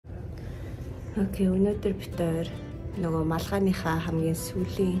Окей, өнөөдөр бид хоёр нөгөө малгайныхаа хамгийн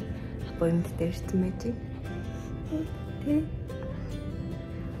сүүлийн апpointment дээр ирсэн байж. Тэ.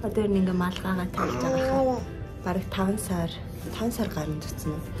 Одоо ингээ малгайгаа тавьж байгаа. Бараг 5 сар гарна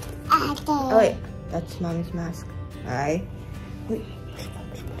зүтсэн үү? Ой, that's mommy's mask. Ай.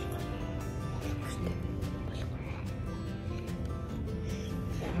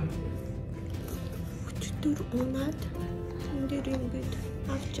 Өчтөр унаад энэ ингээд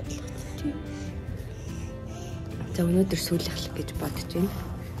авч алхацчих. За өнөөдөр сүүлэх гэж бодож байна.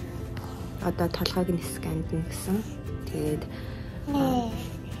 Одоо толгойг нь сканд нь гэсэн. Тэгээд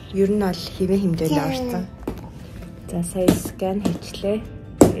ер нь бол хэвэн хэмжээнд орсон. За сая скан хийчлээ.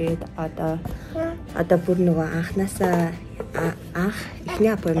 Тэгээд одоо бүр нөгөө анханасаа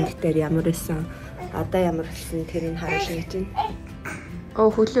эхний апpointment дээр ямар байсан, одоо ямар болсон тэрийг харуулж гэж байна.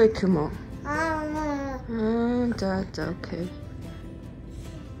 Оо хөлөө идэх юм уу? За окей.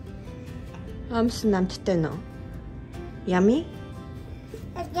 Амс намттай нөө. Yummy?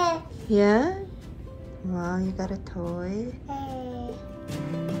 Yeah? Wow, you got a toy.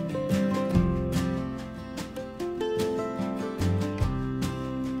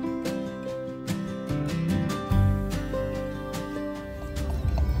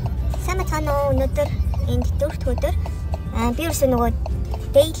 Саматано өнөөдөр энд дөрөвт өдөр би ерөөсөө нөгөө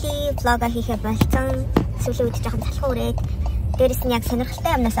daily vlog хийхэ болсон. Сүүлийн үед жоохон залхуу үрээд дээрэс нь яг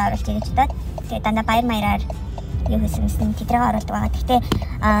сонирхолтой юмнаас оруулж ирэж удаад тэгээд дандаа баяр маягаар юу хийсэн тэдрэг оруулдаг байгаа. Гэхдээ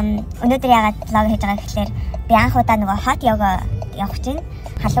өнөөдөр ягаад vlog хийж байгаа гэхэлэр би анх удаа нөгөө hot yoga явах чинь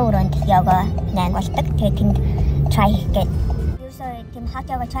халуун өрөөнд yoga нанг болдог. Тэгээд тэнд try хийх гээд ерөөсөө тийм hot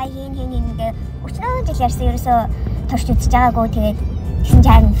yoga try хийн ингээ 30 жил ярьсан ерөөсөө турш үзэж байгаагүй. Тэгээд тэгсэн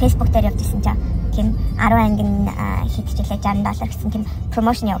чинь Facebook дээр явуулсан чинь тийм 10 ангийн хийдчихлээ $60 гэсэн тийм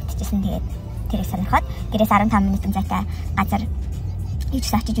промошн явагдчихсан. Тэгээд тэрийг сонирхоод гэрээс 15 минутын зайтай газар ич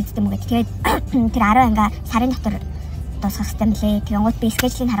сачиж үздэг юм гээд тэгээд тэр 10 ангаа сарын дотор дуусгах хэрэгтэй мөлий. Тэгэнгүүт би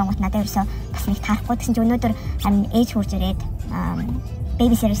скежлийн харангуут надад ерөөсөө бас нэг таарахгүй. Тэгсэн чинь өнөөдөр ээж хурж ирээд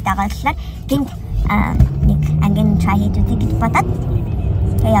baby series дагааллаар гинт нэг ангийн try хийж үзье гэж бодоод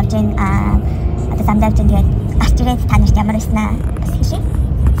тэгээд явж гин одоо замдаа явж тэгээд гарч ирээд та нарт ямар байснаа бас хэлье.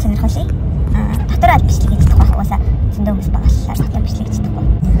 Сонирхолтой. Дотор аль бичлэг хийх байх уусаа зөндөө хүмүүс багшлаа дотор бичлэг хийх байхгүй.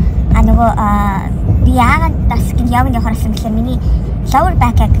 Нөгөө би яагаад бас гин явна явахаар гэсэн гэхээр миний lower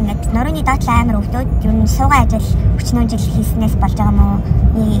back ингээд нурууны доотлол амар өвдөд ер нь суугаа ажил 40 жил хийснээс болж байгаа юм уу?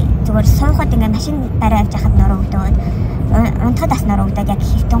 Зүгээр суухад ингээд машин барай авч яхад нуруу өвдөд. Унтахад бас нуруу өвдөд. Яг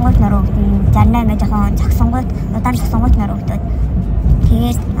хэвтэнгуйт нуруу өвдөн. Зарнаа ингээд жоохон цагсонгуйт, удаан цагсонгуйт нуруу өвдөд.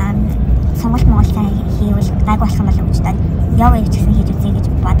 Тэгээд сонголт Монголтай хийвэл гайг болох юм болов уу гэж яв явж гисэн хийж үзье гэж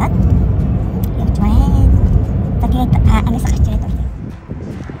бодоод явж байна. Тэгээд ангаас гарч ирээд байна.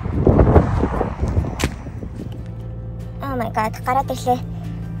 Oh my god, гараад ирлээ.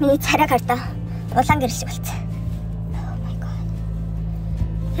 Миний царай гардаа улаан гэрш болцсон. Oh my god.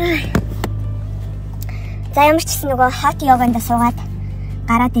 За ямар ч гэсэн нөгөө hot yoga-нд суугаад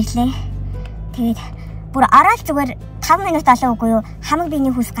гараад ирлээ. Тэгээд бүр ороод зүгээр 5 минут олон үгүй юу? Хамаг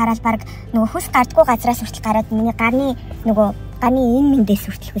биений хүс гараад баг нөгөө хүс гардггүй газраас хүртэл гараад миний гарны энэ мэндээс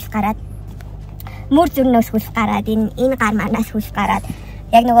хүртэл хүс гараад мөр зүрнөөс хүс гараад энэ гар манаас хүс гараад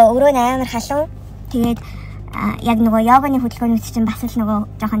яг нөгөө өрөө амар халуун. Тэгээд яг нөгөө йоганы хөдөлгөөнүүд чинь бас л нөгөө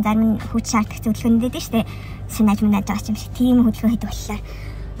жоохон зарим хүч шаардах зөвлөгөөнүүд дээ шүү дээ. Сунаж мунаж байгаа юм шиг тийм хөдөлгөөн хийдэг болохоор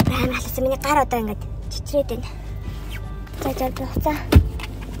амар халуун. Миний гар одоо ингээд чичрээд байна. За буцаа.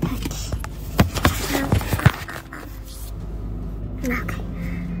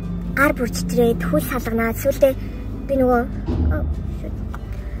 Гар бүр чичрээд хөл салганаад сүултээ би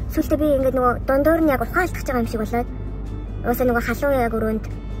ингээд нөгөө дундуур нь яг ухаалтах байгаа юм шиг болоод уусаа нөгөө халуун яг өрөөнд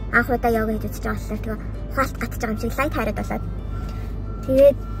анх удаа йога хийж үзэж байгаа болохоор тэгээ ухаалт гатж байгаа юм шиг лайт хараад болоод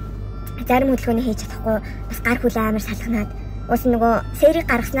тэгээд зарим хөдөлгөөний хийж чадахгүй бас гар хүл амар салганаад уус нөгөө сэрийг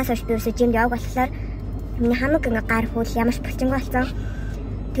гаргаснаас хойш би ерөөсөө жимд яваг болохоор миний хамаг ингээ гар хүл ямарч булчингүй болсон.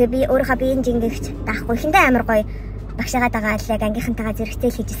 Тэгээ би өөрийнхөө биеийн жингэгч даахгүй ихэндээ амар гоё багшаагаа дагаад яг ангийнхантайгаа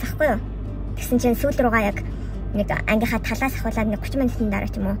зэрэгцээл хийж ирсэн байхгүй юу. Тэгсэн чинь сүүл рүүгээ яг нэг ангийнхаа талаас ахуулаад нэг 30 минутын дараа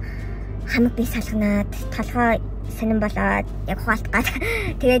ч юм уу хамаг би салганаад толгой сонирн болоод яг ухаалт гад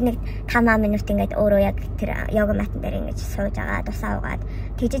тэгээд нэг 5 минут ингээд өөрөө яг тэр йога матн дээр ингээд сууж байгаа тусаа угаад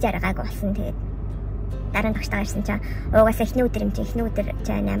тэгжиж аргаагүй болсон. Тэгээд дараа нь багштайгаа ирсэн чинь уугаас эхний өдөр юм чи эхний өдөр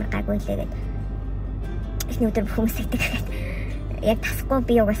чи амар гайгүй лээ гэд эхний өдөр хүмүүс гэдэг яг тасахгүй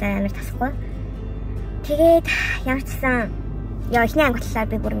би угаасаа амар тасахгүй. Тэгээд ямар ч сан яа эхний анги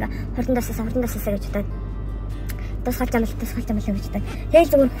талаар би бүр ингээ хурдан дасаа гэж бодоод тусгалж амлаа гэж бодоод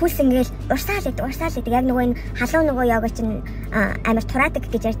тэгэл зүгээр хүс ингээл урсаал идэг яг нөгөө энэ халуун нөгөө йога чинь амар тураадаг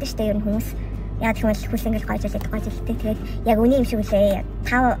гэж ярьдаг штэ ер нь хүмүүс Яг тэгвэл хүс ингээл гойжлээ. Тэгээд яг үний юм шиг үлээ.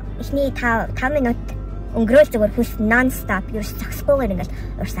 Эхний 5 минут өнгөрөөл зүгээр хүс нон стоп ерөөс зогсохгүйгээр ингээл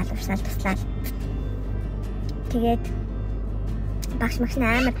урсаал туслаад. Тэгээд багш магш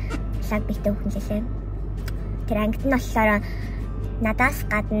амар лаг битээ хөнлөлээ. Тэр ангид нь болохоор надаас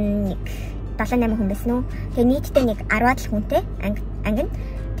гадна нэг 7-8 хүн байсан уу. Тэгээ нийтдээ нэг 10-аад л хүнтэй анги.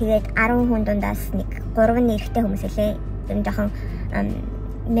 Тэгээд 10 хүн дундаас нэг 3 нь эрэгтэй хүмүүс элээ. Тэр нь жоохон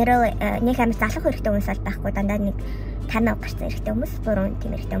нэг амар залах эрэгтэй хүмүүс бол байхгүй. Дандаа нэг 50 гарсан эрэгтэй хүмүүс, 3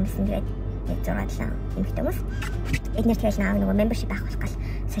 тийм эрэгтэй хүмүүс нь тэгээд нэг 6-7 эмэгтэй хүмүүс. Эднэр тэгэл нөгөө membership авах болох гал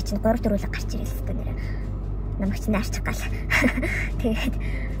сая чинь 3-4 гарч ирэл хэвээр нэрээ. Намайг чинь найрчих гал. Тэгээд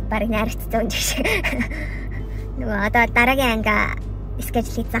барыг найрцсан юм шиг. Нөгөө одоо дараагийн анги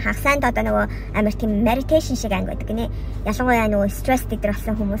schedule хийсэн хагасанд одоо нөгөө амар тийм meditation шиг анги байдаг гинэ. Ялангуяа нөгөө stress дээр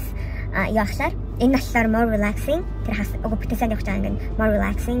болсон хүмүүс яахлаар энэ болохоор more relaxing тэр бүтээсэнд явж байгаа анги more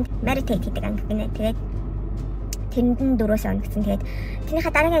relaxing meditate гэдэг анги гинэ. Тэгээд тэнд нь 4-өөс оног гэсэн. Тэгээд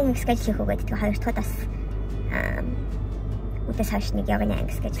тэрийнхээ дараагийн анги schedule хийх үгээд тэгээд хоёр дахь удаас үдээс хойш нэг явганы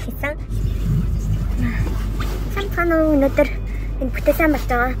анги schedule хийсэн. Самтхан өнөөдөр энэ бүтээсэн болж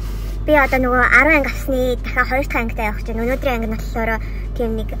байгаа. Би одоо нөгөө 10 анги авсны дахиад 2 дахь ангитай явах чинь өнөөдрийн анги нь болохоор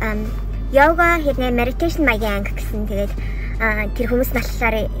тийм нэг yoga хэрнээ meditation маягийн анги гэсэн. Тэгээд тэр хүмүүс нь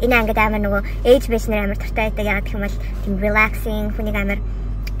болохоор энэ ангид амар нөгөө age based нэр амар туртай байдаг. Яг гэх юм бол тийм relaxing хүнийг амар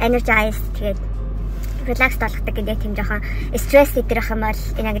energized тэгээд relax болгодог гэдэг тийм жоохон stress идэрх юм бол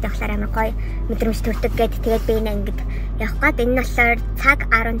энэ ангид явахлаар амар гоё мэдрэмж төрдөг гэд. Тэгээд би энэ ангид явах гээд энэ нь болохоор цаг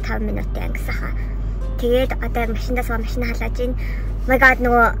 15 минутын анги саха. Тэгээд одоо машиндаа халааж ийн. My god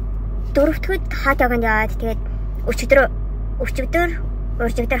нөгөө 4-р хот явганд яваад тэгээд өчигдөр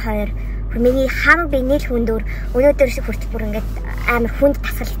 2 миний хамаг би нийл хүндүр өнөөдөр шиг хүртэл бүр ингээд амар хүнд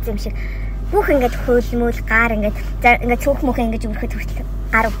тасгалцсан юм шиг бүх ингээд хөөлмөл гар ингээд цөөх мөх ингээд өрхөд хүртэл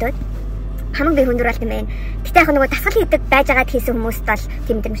гар өвдөд хамаг би хүндүр болт юм байна. Гэтэ яг нөгөө тасгал хийдэг байж байгаад хийсэн хүмүүст бол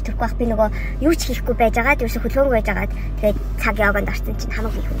тийм дэмж төрөхгүй байх. Би нөгөө юу ч хийхгүй байж байгаад ерөөсө хөлөөнгөө байж байгаад тэгээд цаг явганд орсон чинь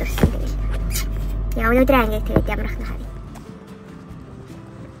хамаг би хүндүрсэн тэгэл. Яа өнөөдөр анги тэгээд ямар ахна харъя.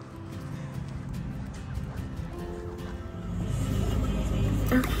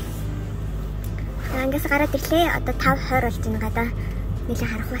 Ангаас гараад ирлээ. Одоо 5:20 болж байна гадаа. Нэлээ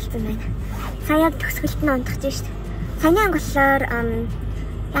харах болсон байна. Сая төгсгөлт нь унтах гэж шүү. Саяны анги болохоор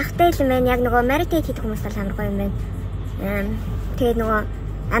ягтай юм байна. Яг нөгөө meditate хийдэг хүмүүс бол амар гоё юм байна. Тэгээд нөгөө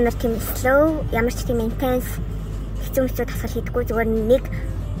амар тийм slow, ямар ч тийм intense хэцүү тасгал хийдэггүй. Зүгээр нэг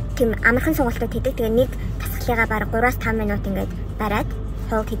тийм амархан сугалтууд хийдэг. Тэгээ нэг тасгалыгаа бараг 3-5 минут ингээд бариад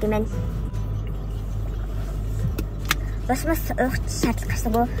hold хийдэг юм байна. Бас уух шаардлага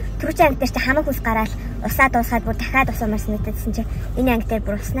гарсангүй. Түрүүчийн анги дээр чи хамаг хүс гараад усаа дуусгаад бүр дахиад ус умарс мэдээдсэн чи энэ анги дээр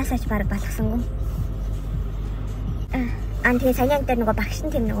бүр уснасаач баг болгосонгүй. Тэгээ саяны анги дээр нөгөө багш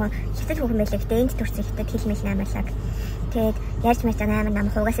нь тийм нөгөө хятад хүүхэн байлээ гэдэг энд төрсэн хятад хэлмэл наймаалаг. Тэгээд ярьж мэж амар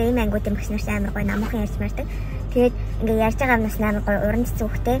намх угаасаа ийм ангиудын багш нартай амар гоё намхан ярьж мардаг. Тэгээд ингээ ярьж байгаа юмнаас амар гоё уран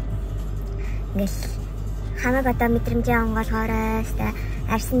цэцүүхтэй. Ингээл хамаг одоо мэдрэмжээ онгоолгоорой та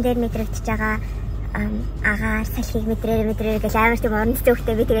арьсан дээр мэдрэгдэж байгаа агаар салхийг мэдрээ гэж амар тийм уран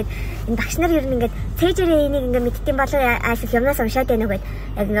цэцүүхтэй би тэгээд энэ багш нар ер нь ингээд цээжэрээ энийг ингээд мэддэм болов айсах юмнаас уншаад байна уу гэд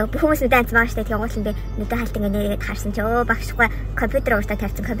яг ингээд бүх хүмүүс мэдээ анцмаа штэ тийм гол нь би мэдээ хаалт ингээд нэргээд харсан чи өө багшгүй компьютер ууртаа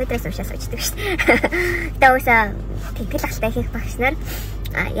тавьсан компьютерээс уншаад суудаг штэ таавса тэгэл ахалтай хийх багш нар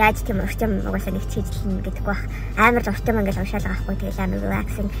яаж тийм уртам угаасаа нэг чийлэн гэдэг бах амар уртам ингээд уншаал байгаа хгүй тэгэл амар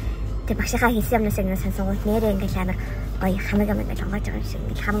relaxing тэг багшийнхаа хийсэн юмнаас ингээд сонсонгууд нэрээ ингээд амар гоё хамаг ингээд онгоож байгаа юм шиг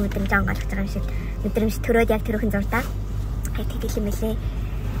ингээд хамаг мэдрэмж онгоолгож байгаа юм шиг мэдрэмж төрөөд яг төрөхийн зурдаа тэгэл юм билээ.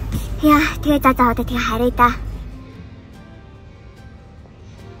 Яа тэгээ за одоо тэгээ харъя да.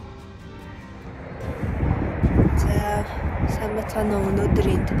 За сайн бацгаана өнөөдөр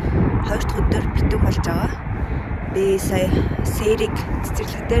энд 2 дахь өдөр битүүх болж байгаа. Би сая сэрийг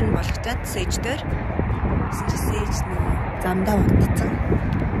цэцэрлэгтэр нь болгочоод сээжээр сээж нөгөө замдаа унтцсан.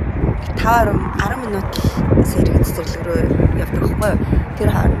 10 минут сэрэг цэцэрлэг рүү явдаг байхгүй юу? Тэр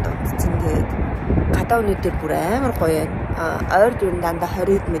хооронд унтцсан. Тэгээд гадаа өнөөдөр бүр амар гоё байна. Ойр дүр дандаа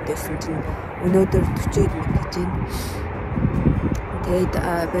 20 хэд байсан чинь өнөөдөр 40 хэд гэж байна. Тэгээд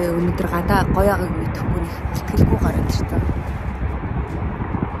би өнөөдөр гадаа гоё байгааг мэдэхгүй ихтгэлгүй гараад ирсэн.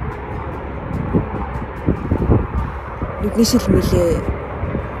 Нүдний шил мэлээ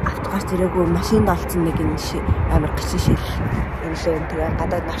автогаар зэрэггүй машинд олцсон нэг юм амар гişin шил юм лээ. Тэгээд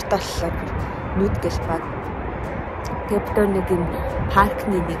гадаа нартааллаа нүд гэл бат. Тэвтэр нэг юм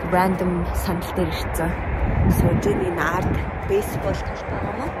паркны нэг random сандал дээр ирсэн. Сожины арт бейсбол талбай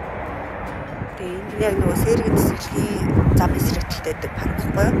байгаа мó. Тэгээд яг нөгөө сэрэг цэцэрлэгийн зам эсрэгтэлтэй байдаг парк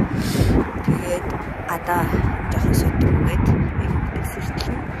байхгүй юу? Тэгээд гадаа жоохон содгогээд энэ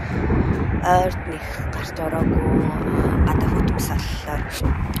цэцэрлэн ойрд нэг гарч ороогүй гадаа хөдөлмөс оллоор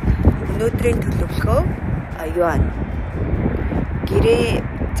өнөөдрийн төлөвлөгөө юу аа гэрээ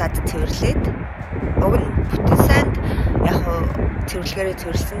зад цэвэрлээд уг нь бүтэн санд яг цэвэрлэгээрээ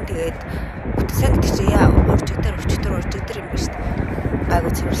цэвэрлсэн. Тэгээд бүтэн санд гэж яа урчигдэр юм ба шүү дээ.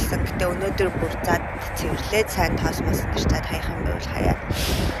 Гайгүй цэвэрлсэн. Гэтэ өнөөдөр бүр зад цэвэрлээд сайн тоосмоос нэрчээд хаях юм байвал хаяад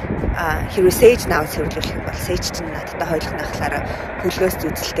хэрвээ сэж наав цэвэрлүүлэх юм бол сэж чинь надтай хойлох нахлаараа хөлгөөс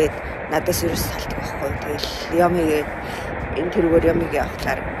зүзэлдээд надаас ерөөс салдаг байхгүй. Тэгэл ямигээ энэ тэргээр ямиг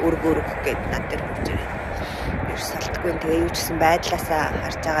явахлаар өргөх гээд над дээр хурж ирээ. Ерөөс салтгүй. Тэгээ юу ч гэсэн байдлаасаа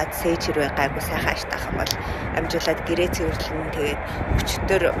харж агаад сэж хэрвээ гайгүй сайхан аштах юм бол амжуулаад гэрээ цэвэрлэн тэгээд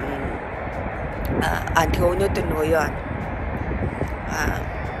өчтөр тэгээ өнөөдөр нөгөө юу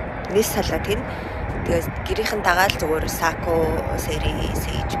нийс салаад тийм. Тэгээд гэрийнхэн дагаал зүгээр сако сери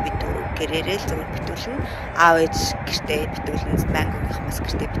сэж битүү гэрээрээ л зүгээр битүүлнэ. Аав ээж гэртээ битүүлнэ. Мангийнхаас бас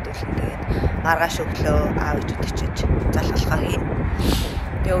гэртээ битүүлнэ. Тэгээд маргааш өглөө аав ээж өдөрчөж залхалгаа хийн.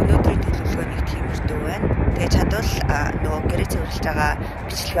 Тэгээ өнөөдрийн төлөвлөгөө нэг тиймэрдүү байна. Тэгээ чадвал нөгөө гэрээ цэвэрлж байгаа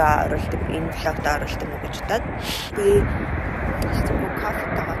бичлэгээ оруулдаг, энэ влогт оруулдаг уу гэж бодоод би зөвхөн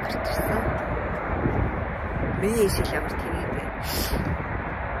кофетойгоо гэрчсэн. Миний ишил ямар тийм бэ?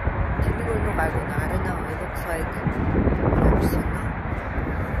 Тэнийг өнөө гайгүй арена looks like person.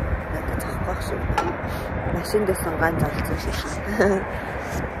 Надад зохих шүү. Машин дээр сунгаан золцсон шээ.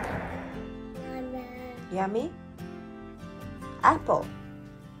 Yummy? Apple.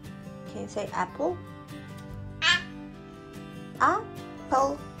 Can you say apple?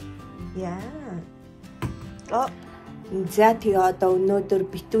 Apple. Yeah. Oh. За тэгээ одоо өнөөдөр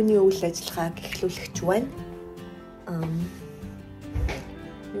битүүний үйл ажиллагааг эхлүүлэх байна.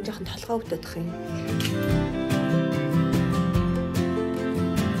 Энэ жоохон толгой өвдөдөх юм.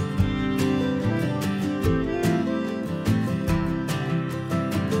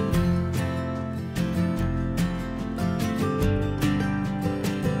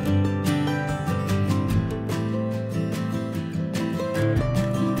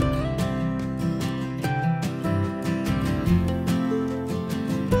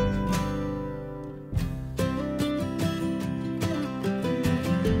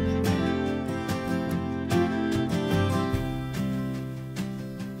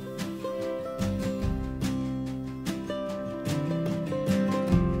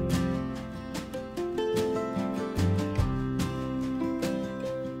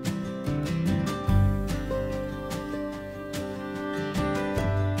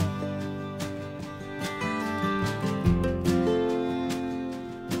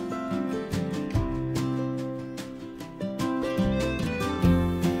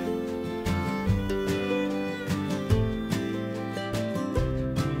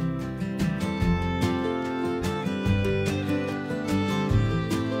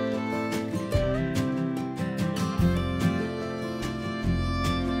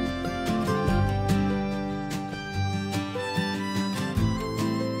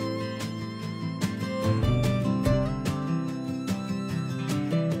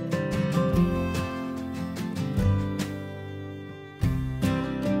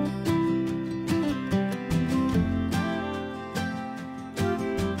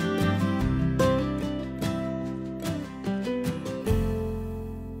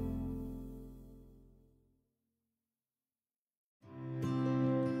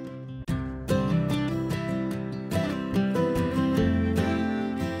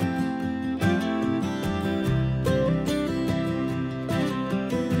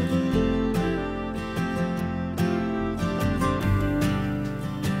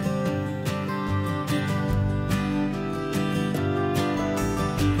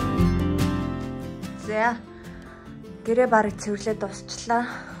 Гэрээ бараг цэвэрлээд дуусчлаа.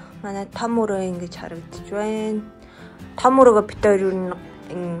 Манай том өрөө ингэж харагдаж байна. Том өрөөгөө бит хоёр юу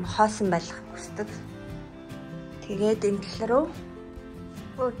н хоосон байлгах хүсдэг. Тэгээд энэ тал руу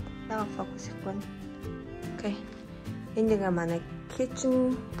яа фокус хийхгүй. Окей. Энэ нэг манай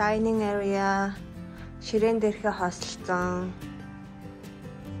kitchen, dining area, ширээн дээрхээ хоослцсон.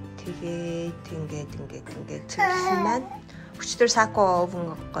 Тэгээд ингээд цэвэрлсэн байна. Өчтөр сако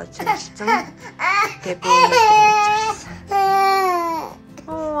овн гоо цэвэрлсэн. Тэгээд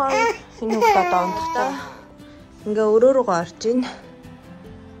энэ удаа доонтохтой. Ингээ өрөө рүү орж ийн.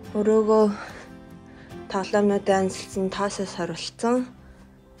 Өрөөгөө тоглоомнуудаа анзалсан, таасаас харуулсан.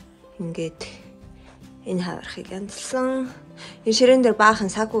 Ингээд энэ хавархыг анзалсан. Энэ ширээн дээр баахан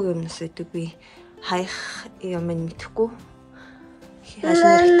сакогийн юмнаас өгдөг би хаях юм мэдэхгүй.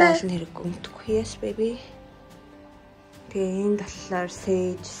 Аль хэрэггүй мэдхгүй. Yes baby. Тэгээ энэ талаар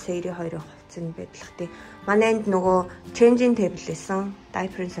сэж хоёрын хувцас нь байдлах тий. Манай энд нөгөө changing table байсан.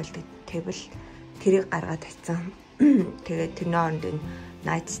 Diaper-ын солдог Тэгвэл тэрийг гаргаад тавьсан. Тэгээд тэрний оронд энэ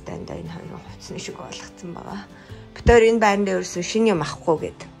night stand энэ хоёрын хувцсны шиг болгоцсон байгаа. Битээр энэ байранд ерөөсөө шинэ юм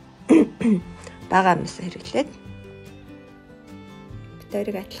авахгүй гээд бага юмс хэрэглээд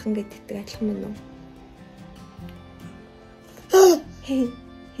битээрийг адилхан гэдэгтэй адилхан мөн үү?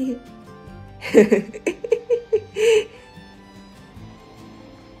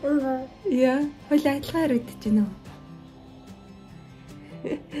 Яа, хойлоо адилхан харагдаж байна уу?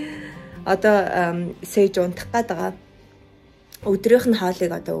 Одоо сэж унтах гэдэг өдрийнх нь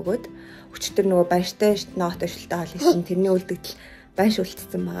хоолыг одоо өгөөд өчтөр нөгөө банштай ноот өшөлтөй хоол хийсэн. Тэрний үлдэгдэл банш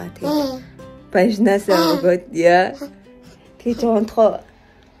үлдсэн байгаа. Тэгээд баншнаасаа өгөөд яа. Тэгж унтах.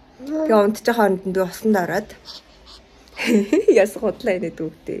 Тэгээ унтж байгаа хооронд би усанд ороод яс худлаа инээд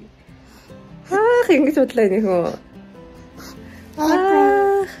үгтэй. Ингэж худлаа инэх үү?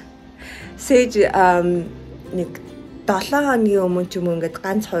 Сэж нэг 7 хоногийн өмнө ч юм уу ингээд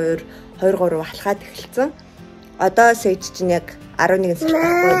ганц 2 3 алхаад эхэлсэн. Одоо сэж чинь яг 11 сар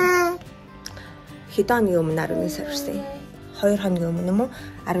байхгүй. Хэдэн хоногийн өмнө 11 сар хүрсэн. 2 хоногийн өмнө юм уу?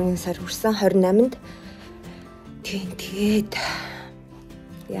 11 сар хүрсэн 28-нд. Тэгээд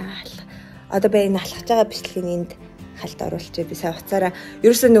яа. Одоо би энэ алхаж байгаа бичлэгийг энд халт оруулчих. Би сая уцаараа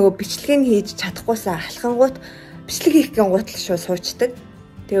ерөөсөө нөгөө бичлэгийг хийж чадахгүйсэн алхангууд бичлэг хийх гэн гутал шүү суучдаг.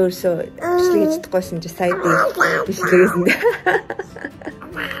 Тэгээ ерөөсөө бичлэг хийж чадахгүйсэн чи сая бичлэгээс энэ.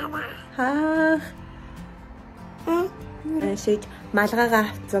 Шийд малгайгаа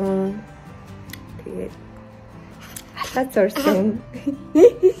авцсан. Тэгээд алхаад зурсан.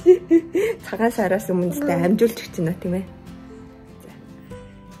 Цагаан сараас өмнөдөө амжуулж өгч байна тийм ээ.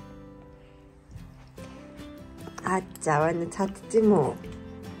 Заваа нь цадчих юм уу?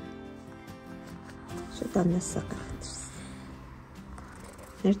 Шуданасаа гаргаж ирсэн.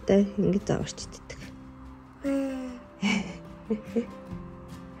 Нэртэй ингэж заварч иддэг.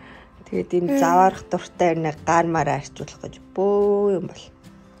 Тэгээд энэ заваарах дуртай нэг гар мараа арчуулах гэж бөө юм бол.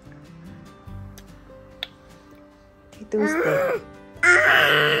 Тэгдэг үстэй.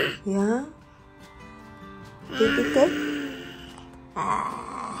 Яа. Тэгдэг.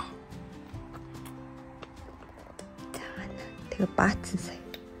 Тэгээ баацсан сая.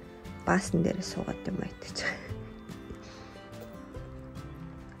 Баасан дээр суугаад юм айтаж.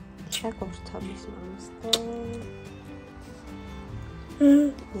 Чаг уурч хамс мамстай.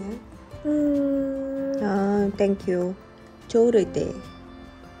 Thank you. Чөөрөдөө.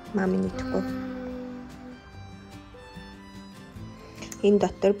 Мамины төгөө. Энэ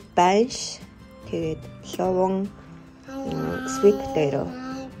дотор банш, тэгээд ловон, sweet potato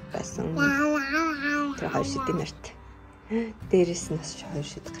басан. Тэр хоёр шидийн нарт. Дээрээс нь бас хоёр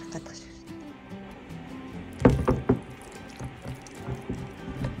шид гарах гэдэг шиг.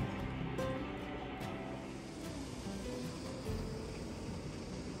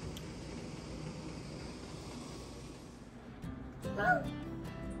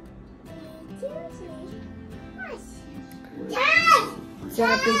 За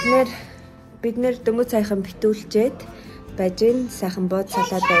бид нэр дөнгөж сайхан битүүлчээд байж гэн сайхан бод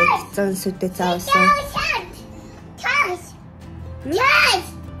салаад өгсөн сүдээ заавсан.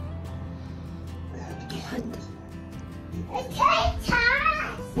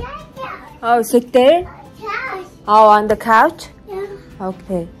 Oh, sit there? Oh, on the couch? Yeah.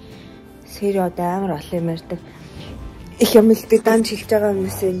 Okay. Сэр одоо амар олон юм ярьдаг. Их юм л дан шилж байгаа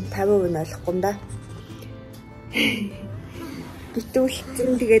хүмүүсийн 50% нь ойлгохгүй юм да.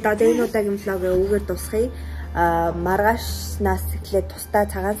 Битүүлсэн тэгээд одоо энэ удаагийн влогийг өгөөд дуусгая. Маргаашнаас эхлээд тусдаа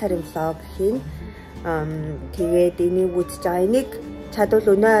цагаан сарын влог хийн. Тэгээд энийг үзэж байгаа. Энийг чадвал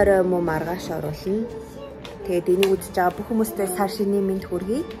өнөө орой юм уу маргааш оруулна. Тэгээд энийг үзэж байгаа бүх хүмүүстээ сар шинийн мэнд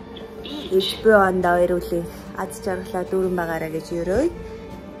хүргэе. HBO-нд ойруулах аз жаргалаа дүүрэн байгаарай гэж өрөөе.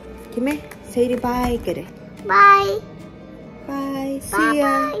 Тийм ээ? Say bye гэрээ. Bye. Bye. See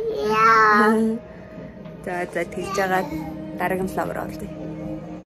ya. Yeah. За тэгж байгаа дараагийн влогоор олъё.